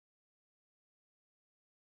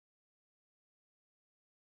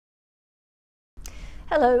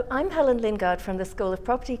Hello, I'm Helen Lingard from the School of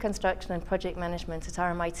Property, Construction and Project Management at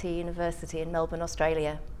RMIT University in Melbourne,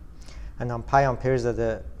 Australia. And I'm Payam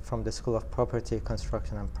Pirzadeh from the School of Property,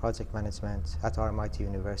 Construction and Project Management at RMIT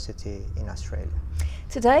University in Australia.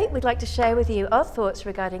 Today, we'd like to share with you our thoughts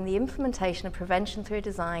regarding the implementation of prevention through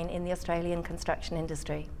design in the Australian construction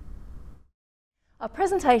industry. Our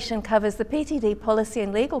presentation covers the PtD policy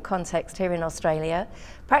and legal context here in Australia,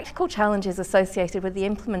 practical challenges associated with the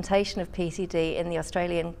implementation of PtD in the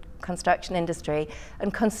Australian construction industry,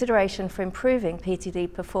 and consideration for improving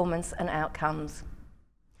PtD performance and outcomes.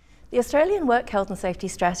 The Australian Work Health and Safety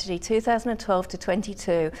Strategy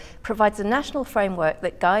 2012-22 provides a national framework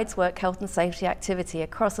that guides work health and safety activity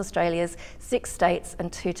across Australia's 6 states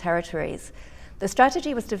and 2 territories. The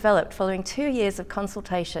strategy was developed following 2 years of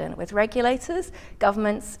consultation with regulators,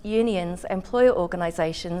 governments, unions, employer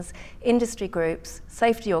organisations, industry groups,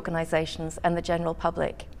 safety organisations and the general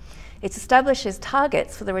public. It establishes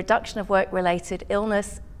targets for the reduction of work-related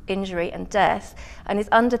illness, injury and death, and is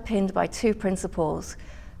underpinned by 2 principles.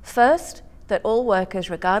 First, that all workers,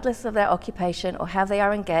 regardless of their occupation or how they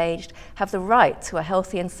are engaged, have the right to a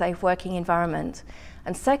healthy and safe working environment.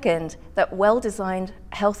 And second, that well-designed,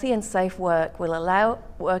 healthy and safe work will allow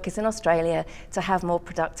workers in Australia to have more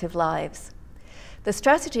productive lives. The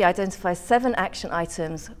strategy identifies 7 action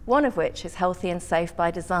items, one of which is healthy and safe by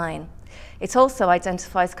design. It also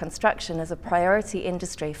identifies construction as a priority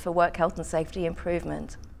industry for work health and safety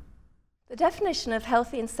improvement. The definition of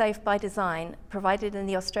healthy and safe by design provided in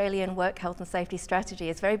the Australian Work Health and Safety Strategy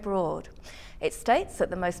is very broad. It states that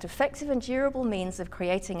the most effective and durable means of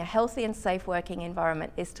creating a healthy and safe working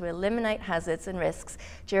environment is to eliminate hazards and risks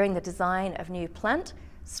during the design of new plant,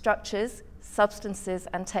 structures, substances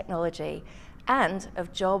and technology, and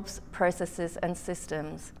of jobs, processes and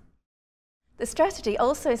systems. The strategy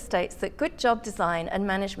also states that good job design and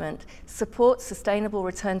management supports sustainable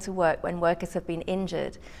return to work when workers have been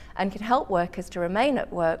injured and can help workers to remain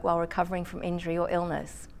at work while recovering from injury or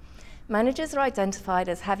illness. Managers are identified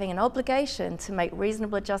as having an obligation to make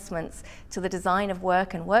reasonable adjustments to the design of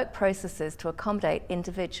work and work processes to accommodate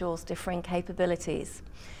individuals' differing capabilities.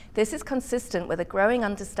 This is consistent with a growing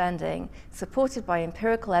understanding, supported by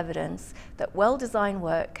empirical evidence, that well-designed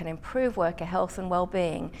work can improve worker health and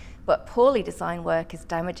well-being, but poorly designed work is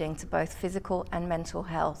damaging to both physical and mental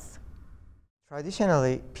health.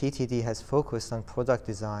 Traditionally, PtD has focused on product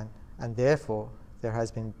design, and therefore there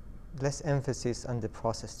has been less emphasis on the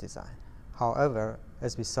process design. However,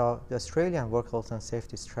 as we saw, the Australian Work Health and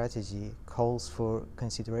Safety Strategy calls for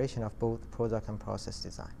consideration of both product and process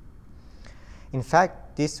design. In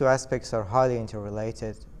fact, these 2 aspects are highly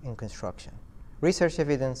interrelated in construction. Research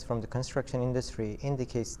evidence from the construction industry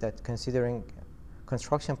indicates that considering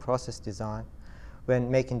construction process design when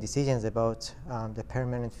making decisions about the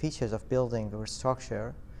permanent features of building or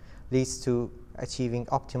structure leads to achieving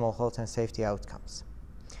optimal health and safety outcomes.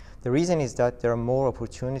 The reason is that there are more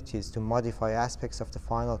opportunities to modify aspects of the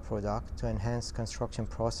final product to enhance construction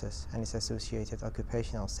process and its associated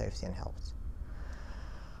occupational safety and health.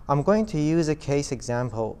 I'm going to use a case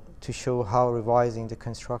example to show how revising the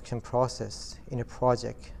construction process in a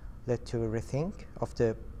project led to a rethink of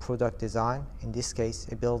the product design, in this case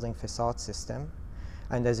a building facade system,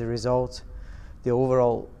 and as a result the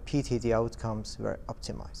overall PtD outcomes were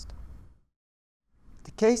optimized.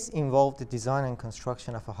 The case involved the design and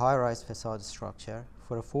construction of a high-rise facade structure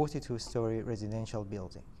for a 42-story residential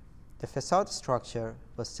building. The facade structure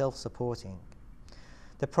was self-supporting.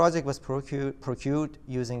 The project was procured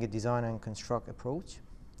using a design and construct approach.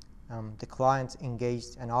 The client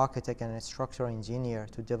engaged an architect and a structural engineer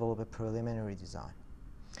to develop a preliminary design.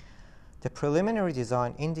 The preliminary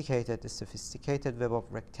design indicated a sophisticated web of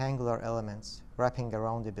rectangular elements wrapping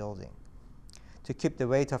around the building. To keep the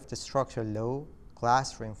weight of the structure low,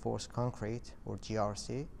 glass reinforced concrete, or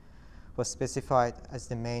GRC, was specified as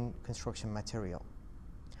the main construction material.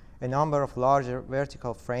 A number of larger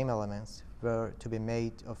vertical frame elements were to be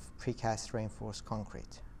made of precast reinforced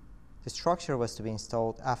concrete. The structure was to be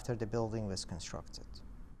installed after the building was constructed.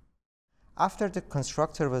 After the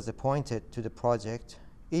constructor was appointed to the project,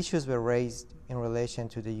 issues were raised in relation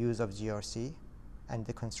to the use of GRC and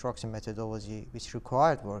the construction methodology, which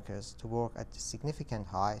required workers to work at a significant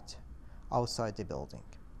height outside the building.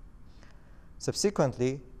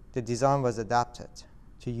 Subsequently, the design was adapted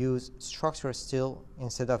to use structural steel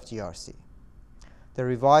instead of GRC. The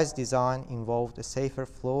revised design involved a safer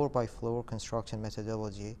floor-by-floor construction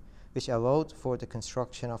methodology, which allowed for the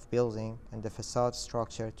construction of building and the facade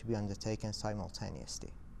structure to be undertaken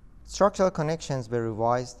simultaneously. Structural connections were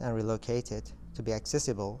revised and relocated to be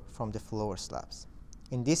accessible from the floor slabs.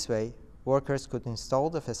 In this way, workers could install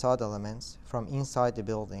the facade elements from inside the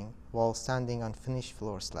building while standing on finished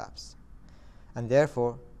floor slabs, and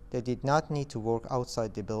therefore they did not need to work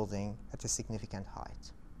outside the building at a significant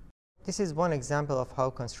height. This is one example of how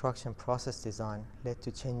construction process design led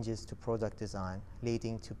to changes to product design,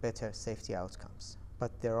 leading to better safety outcomes.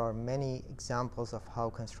 But there are many examples of how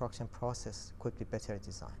construction process could be better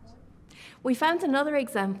designed. We found another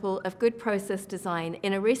example of good process design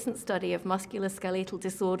in a recent study of musculoskeletal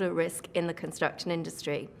disorder risk in the construction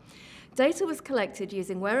industry. Data was collected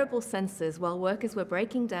using wearable sensors while workers were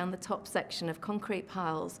breaking down the top section of concrete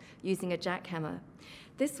piles using a jackhammer.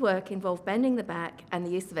 This work involved bending the back and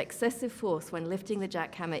the use of excessive force when lifting the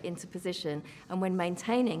jackhammer into position and when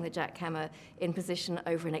maintaining the jackhammer in position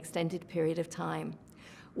over an extended period of time.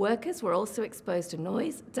 Workers were also exposed to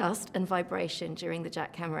noise, dust, and vibration during the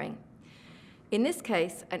jackhammering. In this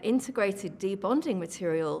case, an integrated debonding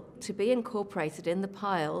material to be incorporated in the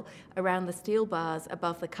pile around the steel bars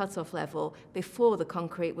above the cutoff level before the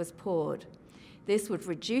concrete was poured. This would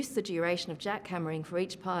reduce the duration of jackhammering for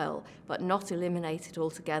each pile, but not eliminate it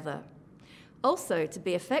altogether. Also, to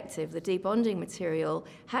be effective, the debonding material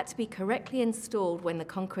had to be correctly installed when the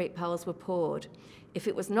concrete piles were poured. If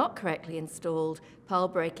it was not correctly installed, pile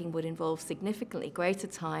breaking would involve significantly greater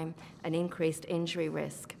time and increased injury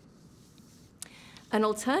risk. An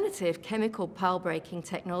alternative chemical pile breaking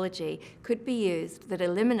technology could be used that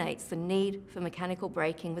eliminates the need for mechanical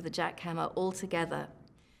braking with a jackhammer altogether.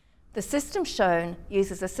 The system shown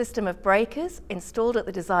uses a system of breakers installed at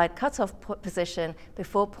the desired cutoff position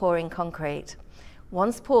before pouring concrete.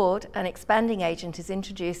 Once poured, an expanding agent is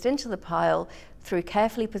introduced into the pile through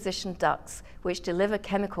carefully positioned ducts, which deliver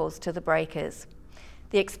chemicals to the breakers.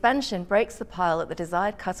 The expansion breaks the pile at the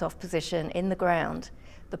desired cutoff position in the ground.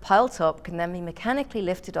 The pile top can then be mechanically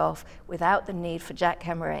lifted off without the need for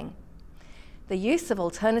jackhammering. The use of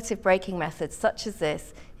alternative braking methods such as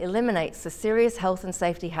this eliminates the serious health and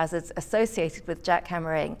safety hazards associated with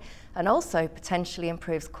jackhammering and also potentially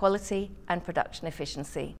improves quality and production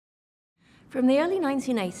efficiency. From the early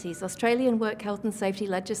 1980s, Australian work health and safety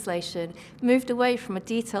legislation moved away from a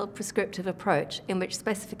detailed prescriptive approach in which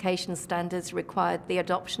specification standards required the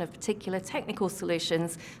adoption of particular technical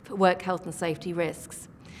solutions for work health and safety risks.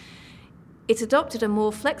 It adopted a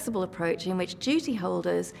more flexible approach in which duty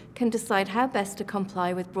holders can decide how best to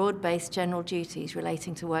comply with broad-based general duties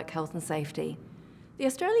relating to work health and safety. The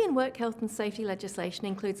Australian work health and safety legislation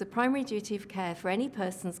includes a primary duty of care for any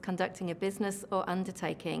persons conducting a business or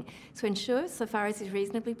undertaking to ensure, so far as is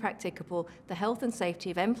reasonably practicable, the health and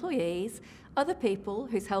safety of employees, other people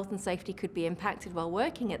whose health and safety could be impacted while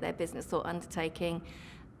working at their business or undertaking,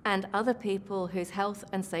 and other people whose health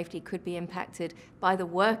and safety could be impacted by the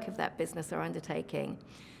work of that business or undertaking.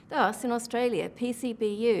 Thus, in Australia,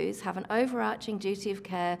 PCBUs have an overarching duty of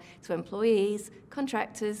care to employees,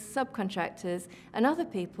 contractors, subcontractors, and other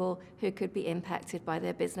people who could be impacted by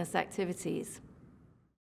their business activities.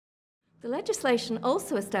 The legislation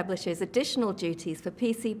also establishes additional duties for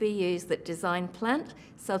PCBUs that design plant,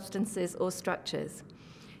 substances, or structures.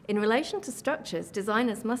 In relation to structures,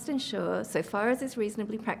 designers must ensure, so far as is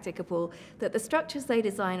reasonably practicable, that the structures they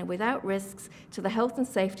design are without risks to the health and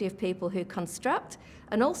safety of people who construct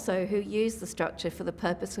and also who use the structure for the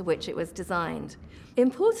purpose for which it was designed.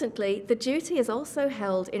 Importantly, the duty is also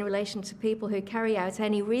held in relation to people who carry out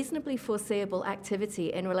any reasonably foreseeable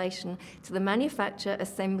activity in relation to the manufacture,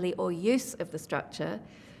 assembly, or use of the structure,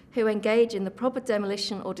 who engage in the proper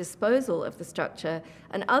demolition or disposal of the structure,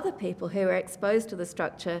 and other people who are exposed to the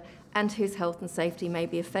structure and whose health and safety may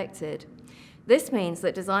be affected. This means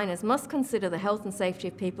that designers must consider the health and safety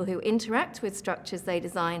of people who interact with structures they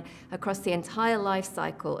design across the entire life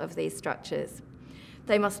cycle of these structures.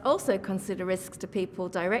 They must also consider risks to people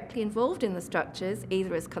directly involved in the structures,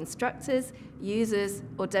 either as constructors, users,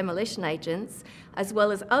 or demolition agents, as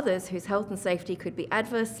well as others whose health and safety could be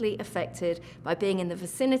adversely affected by being in the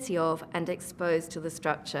vicinity of and exposed to the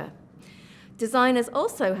structure. Designers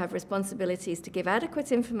also have responsibilities to give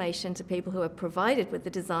adequate information to people who are provided with the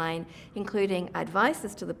design, including advice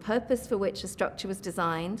as to the purpose for which a structure was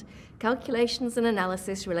designed, calculations and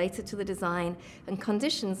analysis related to the design, and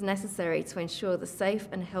conditions necessary to ensure the safe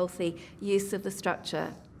and healthy use of the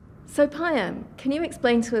structure. So Payam, can you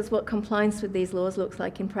explain to us what compliance with these laws looks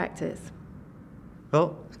like in practice?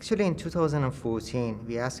 Well, actually in 2014,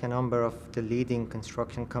 we asked a number of the leading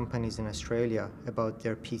construction companies in Australia about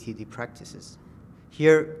their PtD practices.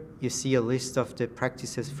 Here, you see a list of the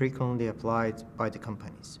practices frequently applied by the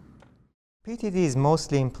companies. PtD is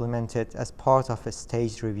mostly implemented as part of a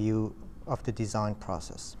staged review of the design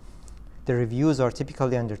process. The reviews are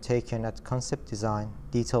typically undertaken at concept design,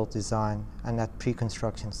 detailed design, and at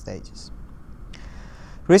pre-construction stages.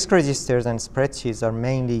 Risk registers and spreadsheets are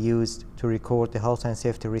mainly used to record the health and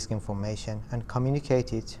safety risk information and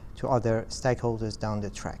communicate it to other stakeholders down the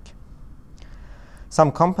track.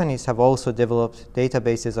 Some companies have also developed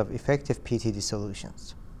databases of effective PtD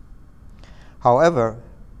solutions. However,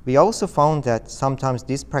 we also found that sometimes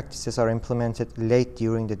these practices are implemented late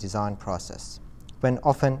during the design process, when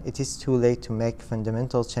often it is too late to make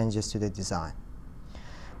fundamental changes to the design.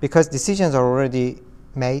 Because decisions are already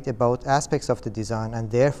made about aspects of the design and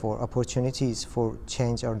therefore opportunities for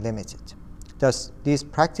change are limited. Thus, these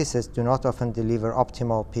practices do not often deliver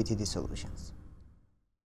optimal PtD solutions.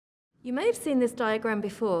 You may have seen this diagram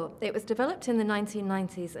before. It was developed in the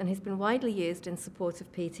 1990s and has been widely used in support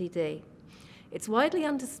of PtD. It's widely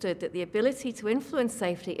understood that the ability to influence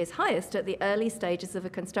safety is highest at the early stages of a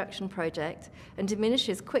construction project and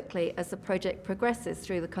diminishes quickly as the project progresses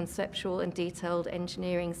through the conceptual and detailed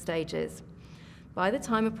engineering stages. By the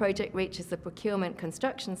time a project reaches the procurement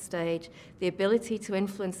construction stage, the ability to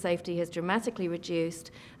influence safety has dramatically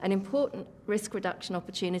reduced and important risk reduction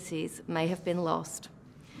opportunities may have been lost.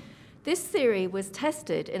 This theory was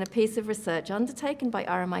tested in a piece of research undertaken by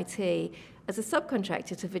RMIT as a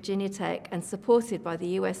subcontractor to Virginia Tech and supported by the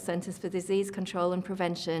US Centers for Disease Control and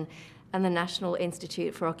Prevention and the National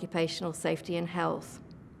Institute for Occupational Safety and Health.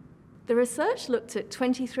 The research looked at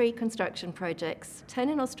 23 construction projects, 10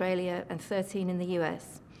 in Australia and 13 in the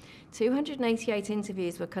US. 288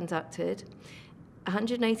 interviews were conducted,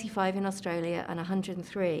 185 in Australia and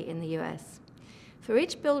 103 in the US. For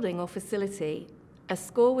each building or facility, a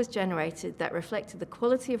score was generated that reflected the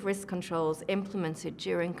quality of risk controls implemented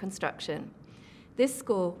during construction. This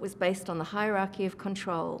score was based on the hierarchy of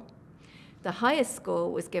control. The highest score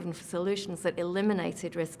was given for solutions that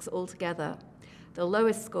eliminated risks altogether. The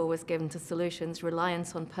lowest score was given to solutions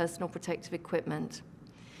reliant on personal protective equipment.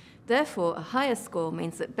 Therefore, a higher score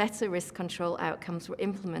means that better risk control outcomes were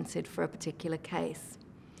implemented for a particular case.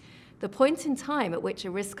 The point in time at which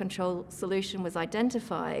a risk control solution was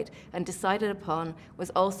identified and decided upon was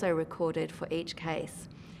also recorded for each case.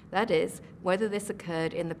 That is, whether this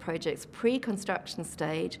occurred in the project's pre-construction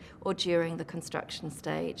stage or during the construction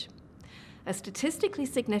stage. A statistically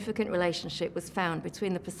significant relationship was found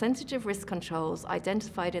between the percentage of risk controls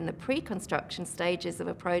identified in the pre-construction stages of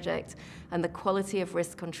a project and the quality of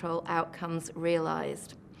risk control outcomes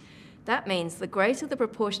realized. That means the greater the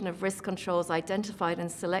proportion of risk controls identified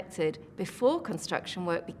and selected before construction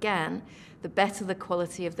work began, the better the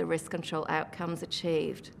quality of the risk control outcomes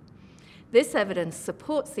achieved. This evidence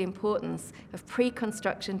supports the importance of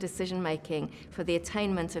pre-construction decision-making for the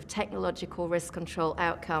attainment of technological risk control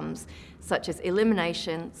outcomes, such as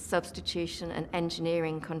elimination, substitution, and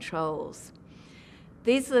engineering controls.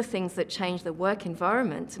 These are the things that change the work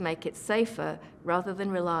environment to make it safer, rather than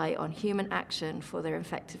rely on human action for their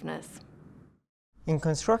effectiveness. In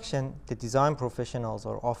construction, the design professionals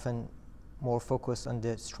are often more focused on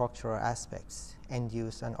the structural aspects, end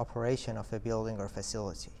use, and operation of a building or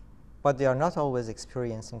facility. But they are not always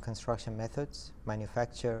experienced in construction methods,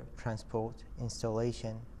 manufacture, transport,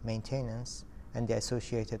 installation, maintenance, and the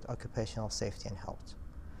associated occupational safety and health.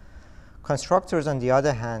 Constructors, on the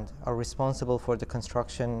other hand, are responsible for the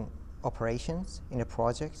construction operations in a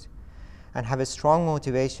project and have a strong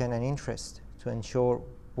motivation and interest to ensure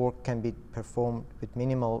work can be performed with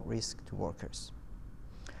minimal risk to workers.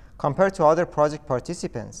 Compared to other project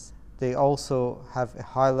participants, they also have a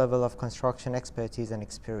high level of construction expertise and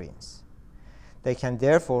experience. They can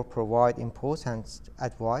therefore provide important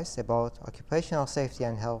advice about occupational safety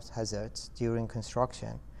and health hazards during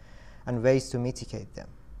construction and ways to mitigate them.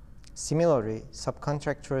 Similarly,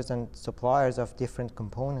 subcontractors and suppliers of different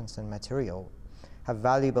components and material have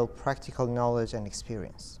valuable practical knowledge and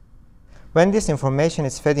experience. When this information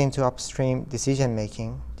is fed into upstream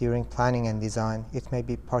decision-making during planning and design, it may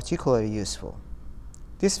be particularly useful.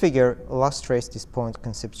 This figure illustrates this point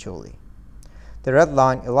conceptually. The red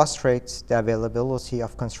line illustrates the availability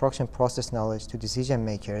of construction process knowledge to decision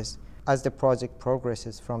makers as the project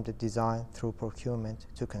progresses from the design through procurement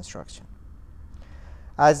to construction.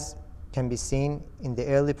 As can be seen in the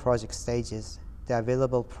early project stages, the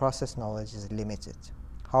available process knowledge is limited.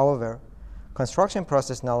 However, construction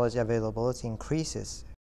process knowledge availability increases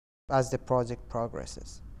as the project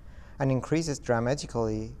progresses and increases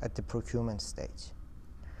dramatically at the procurement stage.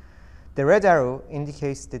 The red arrow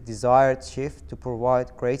indicates the desired shift to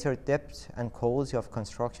provide greater depth and quality of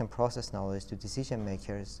construction process knowledge to decision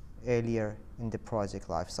makers earlier in the project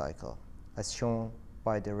lifecycle, as shown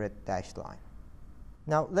by the red dashed line.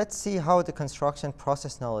 Now let's see how the construction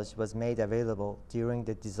process knowledge was made available during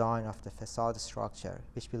the design of the facade structure,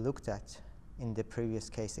 which we looked at in the previous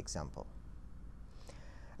case example.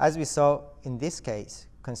 As we saw in this case,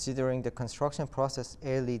 considering the construction process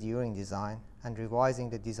early during design and revising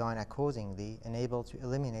the design accordingly enabled to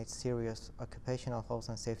eliminate serious occupational health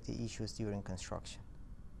and safety issues during construction.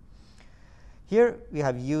 Here we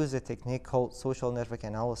have used a technique called social network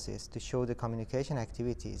analysis to show the communication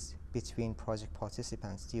activities between project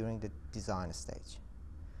participants during the design stage.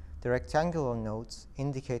 The rectangular nodes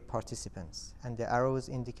indicate participants and the arrows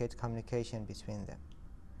indicate communication between them.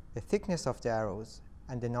 The thickness of the arrows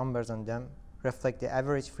and the numbers on them reflect the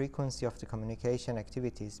average frequency of the communication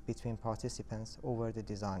activities between participants over the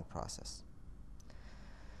design process.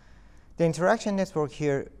 The interaction network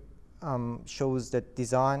here shows that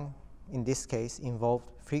design, in this case, involved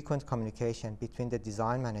frequent communication between the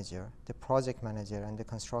design manager, the project manager, and the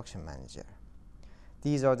construction manager.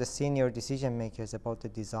 These are the senior decision makers about the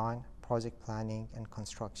design, project planning, and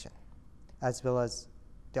construction, as well as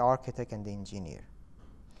the architect and the engineer.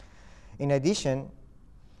 In addition,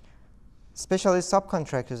 specialist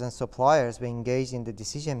subcontractors and suppliers were engaged in the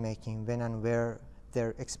decision-making when and where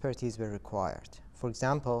their expertise were required. For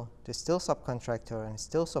example, the steel subcontractor and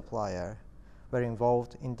steel supplier were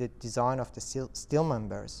involved in the design of the steel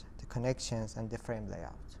members, the connections, and the frame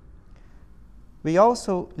layout. We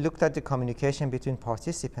also looked at the communication between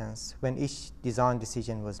participants when each design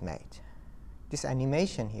decision was made. This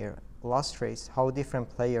animation here illustrates how different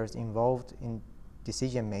players involved in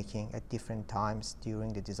decision-making at different times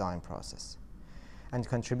during the design process and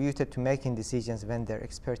contributed to making decisions when their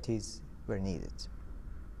expertise were needed.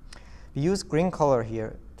 We use green color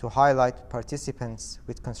here to highlight participants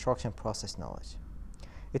with construction process knowledge.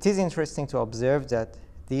 It is interesting to observe that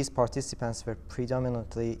these participants were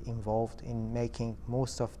predominantly involved in making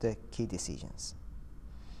most of the key decisions.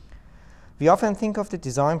 We often think of the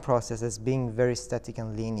design process as being very static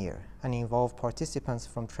and linear and involve participants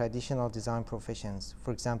from traditional design professions,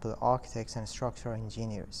 for example, architects and structural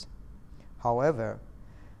engineers. However,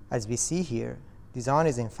 as we see here, design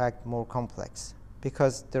is in fact more complex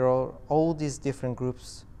because there are all these different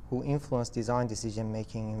groups who influence design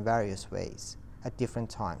decision-making in various ways at different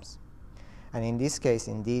times. And in this case,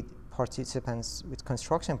 indeed, participants with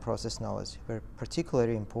construction process knowledge were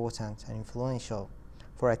particularly important and influential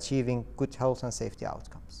for achieving good health and safety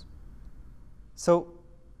outcomes. So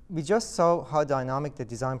we just saw how dynamic the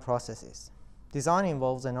design process is. Design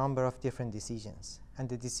involves a number of different decisions, and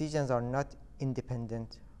the decisions are not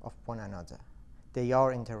independent of one another. They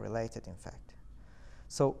are interrelated, in fact.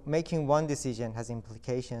 So making one decision has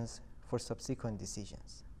implications for subsequent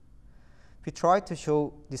decisions. We tried to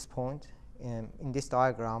show this point in this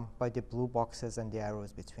diagram by the blue boxes and the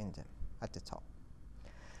arrows between them at the top.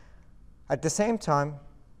 At the same time,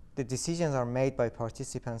 the decisions are made by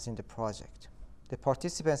participants in the project. The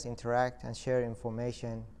participants interact and share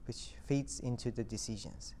information which feeds into the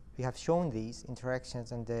decisions. We have shown these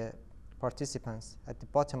interactions and the participants at the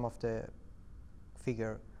bottom of the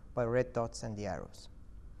figure by red dots and the arrows.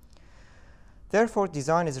 Therefore,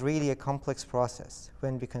 design is really a complex process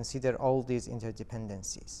when we consider all these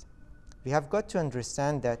interdependencies. We have got to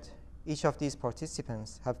understand that each of these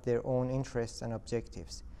participants have their own interests and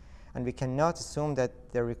objectives, and we cannot assume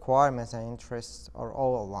that their requirements and interests are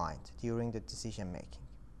all aligned during the decision-making.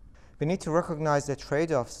 We need to recognize the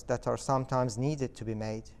trade-offs that are sometimes needed to be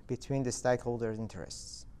made between the stakeholders'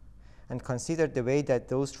 interests and consider the way that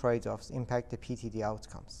those trade-offs impact the PtD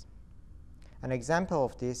outcomes. An example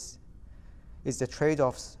of this is the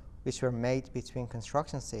trade-offs which were made between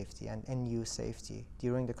construction safety and end-use safety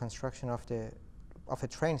during the construction of a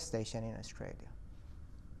train station in Australia.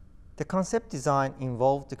 The concept design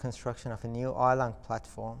involved the construction of a new island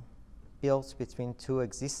platform built between two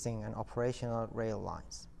existing and operational rail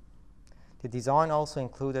lines. The design also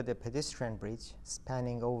included a pedestrian bridge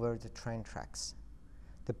spanning over the train tracks.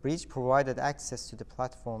 The bridge provided access to the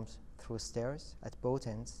platforms through stairs at both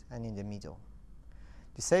ends and in the middle.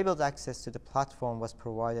 Disabled access to the platform was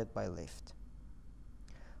provided by lift.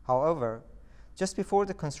 However, just before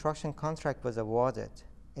the construction contract was awarded,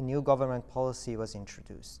 a new government policy was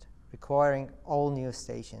introduced, requiring all new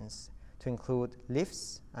stations to include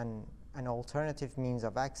lifts and an alternative means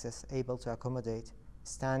of access able to accommodate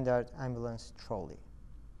standard ambulance trolley.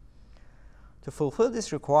 To fulfill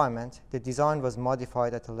this requirement, the design was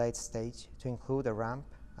modified at a late stage to include a ramp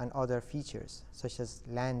and other features, such as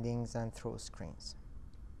landings and throw screens.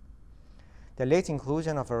 The late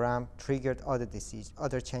inclusion of a ramp triggered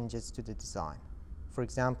other changes to the design. For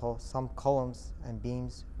example, some columns and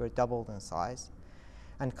beams were doubled in size,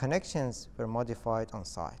 and connections were modified on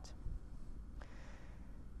site.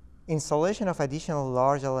 Installation of additional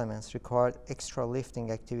large elements required extra lifting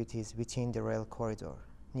activities within the rail corridor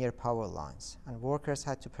near power lines, and workers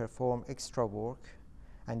had to perform extra work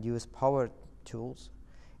and use power tools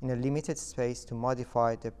in a limited space to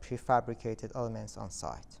modify the prefabricated elements on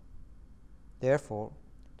site. Therefore,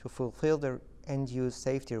 to fulfill the end-use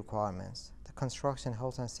safety requirements, the construction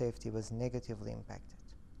health and safety was negatively impacted.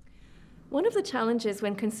 One of the challenges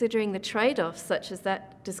when considering the trade-offs, such as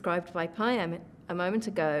that described by Payam a moment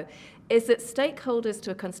ago, is that stakeholders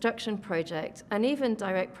to a construction project and even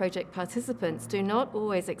direct project participants do not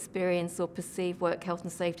always experience or perceive work health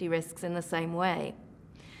and safety risks in the same way.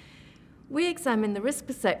 We examine the risk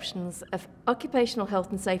perceptions of occupational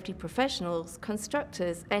health and safety professionals,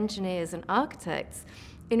 constructors, engineers, and architects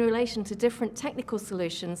in relation to different technical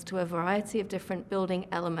solutions to a variety of different building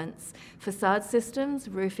elements, facade systems,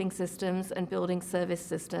 roofing systems, and building service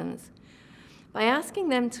systems. By asking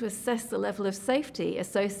them to assess the level of safety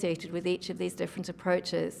associated with each of these different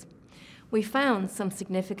approaches, we found some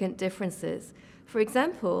significant differences. For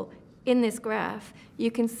example, in this graph, you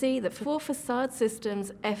can see that for facade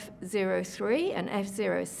systems F03 and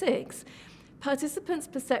F06, participants'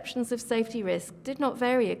 perceptions of safety risk did not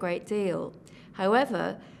vary a great deal.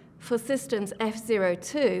 However, for systems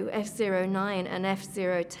F02, F09, and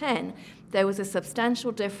F010, there was a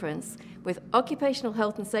substantial difference, with occupational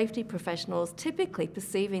health and safety professionals typically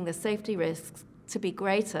perceiving the safety risks to be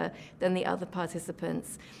greater than the other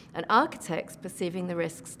participants, and architects perceiving the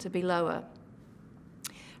risks to be lower.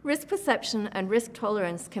 Risk perception and risk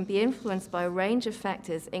tolerance can be influenced by a range of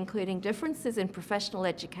factors, including differences in professional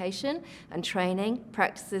education and training,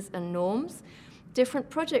 practices and norms,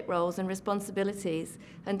 different project roles and responsibilities,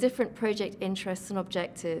 and different project interests and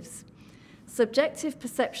objectives. Subjective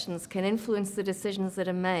perceptions can influence the decisions that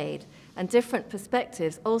are made, and different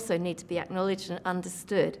perspectives also need to be acknowledged and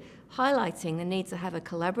understood, highlighting the need to have a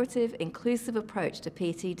collaborative, inclusive approach to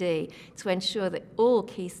PtD to ensure that all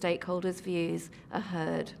key stakeholders' views are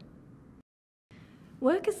heard.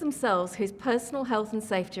 Workers themselves whose personal health and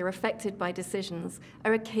safety are affected by decisions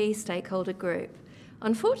are a key stakeholder group.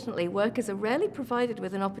 Unfortunately, workers are rarely provided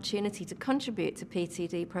with an opportunity to contribute to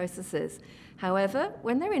PtD processes. However,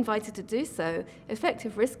 when they're invited to do so,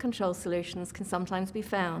 effective risk control solutions can sometimes be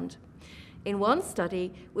found. In one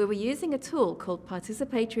study, we were using a tool called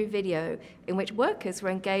participatory video, in which workers were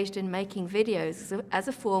engaged in making videos as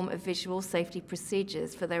a form of visual safety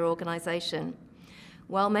procedures for their organisation.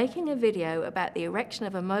 While making a video about the erection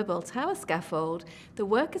of a mobile tower scaffold, the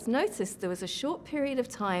workers noticed there was a short period of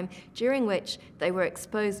time during which they were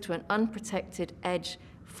exposed to an unprotected edge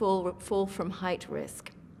fall from height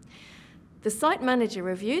risk. The site manager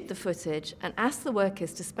reviewed the footage and asked the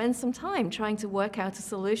workers to spend some time trying to work out a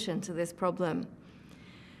solution to this problem.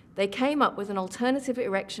 They came up with an alternative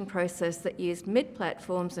erection process that used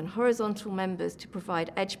mid-platforms and horizontal members to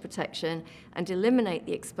provide edge protection and eliminate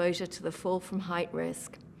the exposure to the fall from height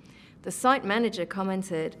risk. The site manager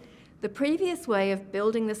commented, "The previous way of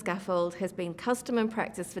building the scaffold has been custom and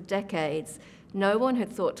practice for decades. No one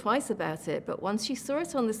had thought twice about it, but once you saw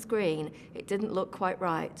it on the screen, it didn't look quite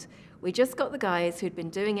right. We just got the guys who'd been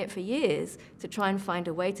doing it for years to try and find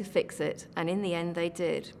a way to fix it, and in the end they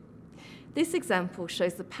did." This example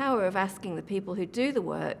shows the power of asking the people who do the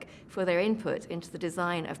work for their input into the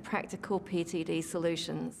design of practical PtD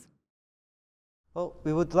solutions. Well,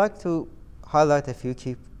 we would like to highlight a few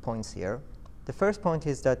key points here. The first point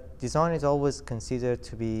is that design is always considered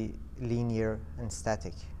to be linear and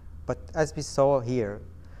static. But as we saw here,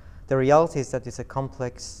 the reality is that it's a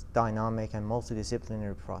complex, dynamic, and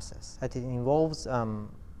multidisciplinary process. That it involves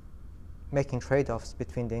making trade-offs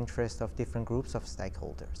between the interests of different groups of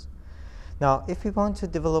stakeholders. Now, if we want to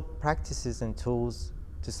develop practices and tools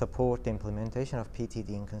to support the implementation of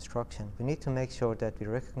PtD in construction, we need to make sure that we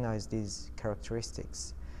recognize these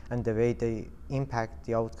characteristics and the way they impact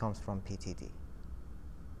the outcomes from PtD.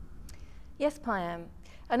 Yes, Payam.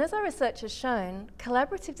 And as our research has shown,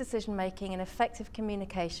 collaborative decision-making and effective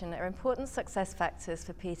communication are important success factors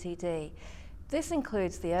for PtD. This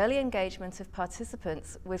includes the early engagement of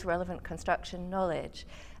participants with relevant construction knowledge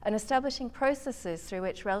and establishing processes through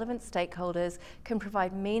which relevant stakeholders can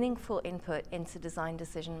provide meaningful input into design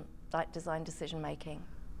decision-making.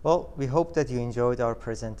 Well, we hope that you enjoyed our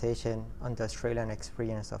presentation on the Australian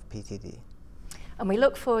experience of PtD. And we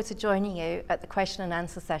look forward to joining you at the question and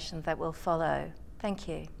answer session that will follow. Thank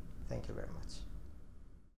you. Thank you very much.